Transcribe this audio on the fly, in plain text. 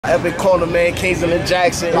Epic Corner, man, Kingston and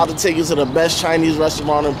Jackson. About to take you to the best Chinese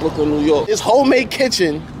restaurant in Brooklyn, New York. It's homemade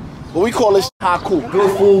kitchen, but we call it Haku.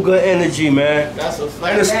 Good food, good energy, man. That's a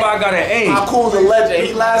fact. And the spot got an A. Haku's a legend.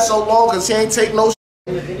 He lasts so long because he ain't take no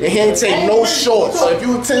and he ain't take no short. So if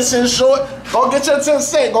you 10 cents short, go get your 10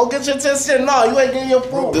 cents. Go get your 10 cents. No, you ain't getting your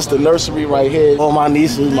food. This the nursery right here. All my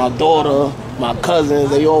nieces, my daughter, my cousins,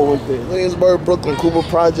 they all went there. Williamsburg, Brooklyn, Cooper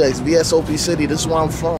Projects, VSOP City. This is where I'm from.